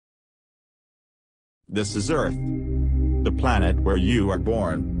This is Earth. The planet where you are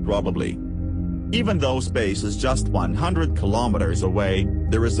born, probably. Even though space is just 100 kilometers away,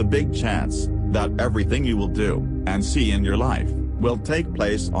 there is a big chance that everything you will do and see in your life will take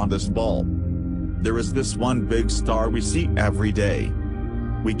place on this ball. There is this one big star we see every day.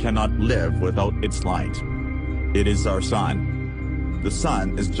 We cannot live without its light. It is our sun. The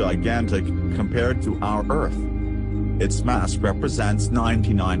sun is gigantic compared to our Earth. Its mass represents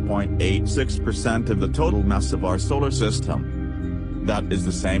 99.86% of the total mass of our solar system. That is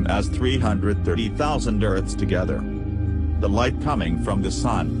the same as 330,000 Earths together. The light coming from the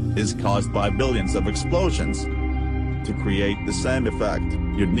sun is caused by billions of explosions. To create the same effect,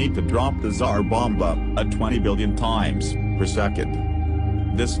 you'd need to drop the Tsar bomb at 20 billion times per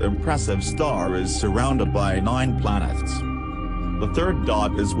second. This impressive star is surrounded by 9 planets. The third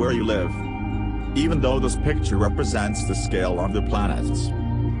dot is where you live. Even though this picture represents the scale of the planets,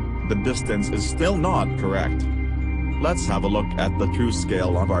 the distance is still not correct. Let's have a look at the true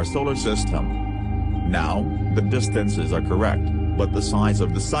scale of our solar system. Now, the distances are correct, but the size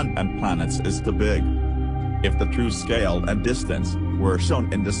of the sun and planets is too big. If the true scale and distance were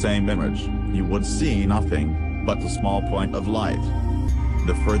shown in the same image, you would see nothing but a small point of light.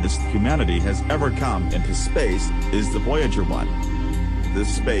 The furthest humanity has ever come into space is the Voyager 1.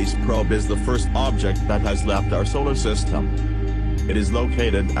 This space probe is the first object that has left our solar system. It is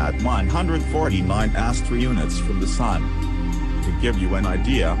located at 149 astro-units from the Sun. To give you an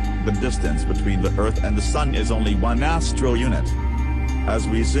idea, the distance between the Earth and the Sun is only 1 astro-unit. As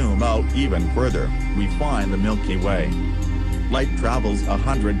we zoom out even further, we find the Milky Way. Light travels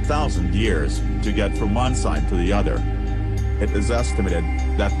 100,000 years to get from one side to the other. It is estimated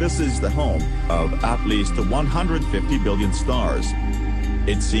that this is the home of at least 150 billion stars.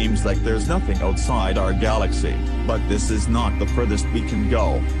 It seems like there's nothing outside our galaxy, but this is not the furthest we can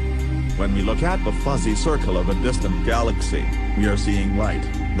go. When we look at the fuzzy circle of a distant galaxy, we are seeing light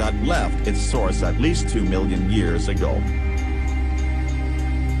that left its source at least 2 million years ago.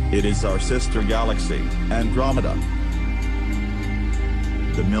 It is our sister galaxy, Andromeda.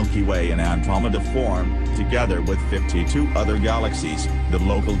 The Milky Way and Andromeda form, together with 52 other galaxies, the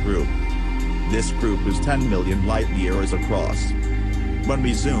local group. This group is 10 million light-years across. When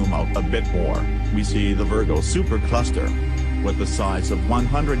we zoom out a bit more, we see the VIRGO supercluster. With a size of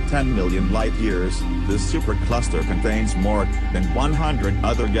 110 million light-years, this supercluster contains more than 100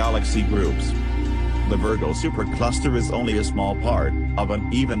 other galaxy groups. The VIRGO supercluster is only a small part of an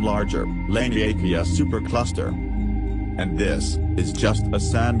even larger LANIAKEA supercluster. And this is just a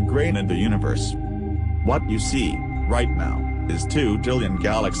sand grain in the universe. What you see right now is 2 trillion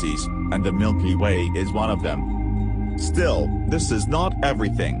galaxies, and the Milky Way is one of them. Still, this is not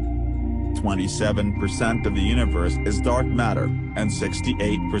everything. 27% of the universe is dark matter, and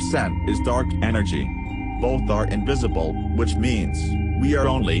 68% is dark energy. Both are invisible, which means we are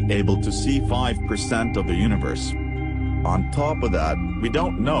only able to see 5% of the universe. On top of that, we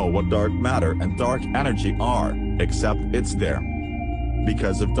don't know what dark matter and dark energy are, except it's there.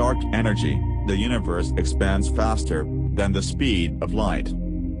 Because of dark energy, the universe expands faster than the speed of light.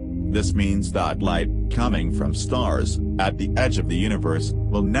 This means that light coming from stars at the edge of the universe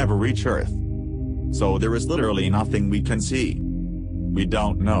will never reach Earth. So there is literally nothing we can see. We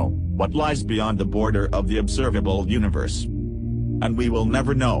don't know what lies beyond the border of the observable universe. And we will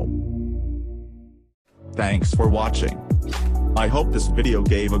never know. Thanks for watching. I hope this video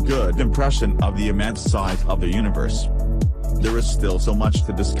gave a good impression of the immense size of the universe. There is still so much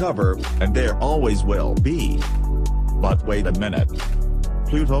to discover, and there always will be. But wait a minute.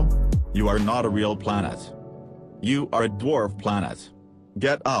 Pluto? You are not a real planet. You are a dwarf planet.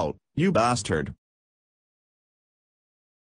 Get out, you bastard.